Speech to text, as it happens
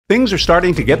Things are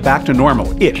starting to get back to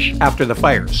normal-ish after the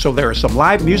fires, so there are some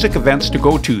live music events to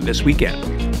go to this weekend.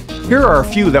 Here are a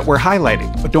few that we're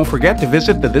highlighting, but don't forget to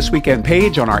visit the This Weekend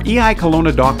page on our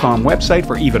eikelowna.com website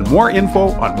for even more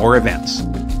info on more events.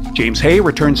 James Hay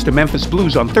returns to Memphis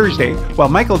Blues on Thursday, while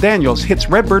Michael Daniels hits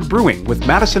Red Bird Brewing with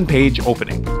Madison Paige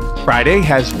opening. Friday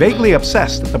has Vaguely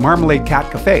Obsessed at the Marmalade Cat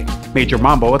Cafe, Major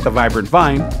Mambo at the Vibrant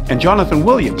Vine, and Jonathan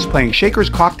Williams playing Shaker's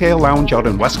Cocktail Lounge out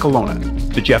in West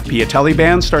Kelowna. The Jeff Piattelli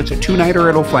Band starts a two-nighter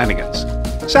at O'Flanagan's.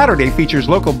 Saturday features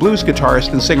local blues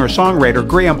guitarist and singer-songwriter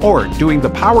Graham Ord doing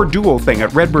the power duo thing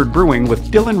at Red Bird Brewing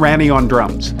with Dylan Ranney on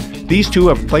drums. These two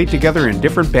have played together in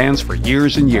different bands for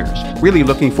years and years. Really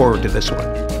looking forward to this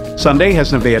one. Sunday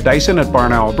has Nevaeh Dyson at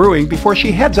Barn Owl Brewing before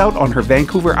she heads out on her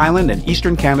Vancouver Island and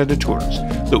Eastern Canada tours.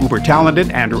 The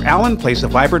uber-talented Andrew Allen plays the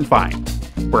Vibrant Vine.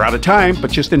 We're out of time,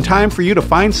 but just in time for you to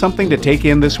find something to take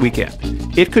in this weekend.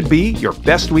 It could be your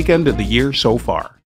best weekend of the year so far.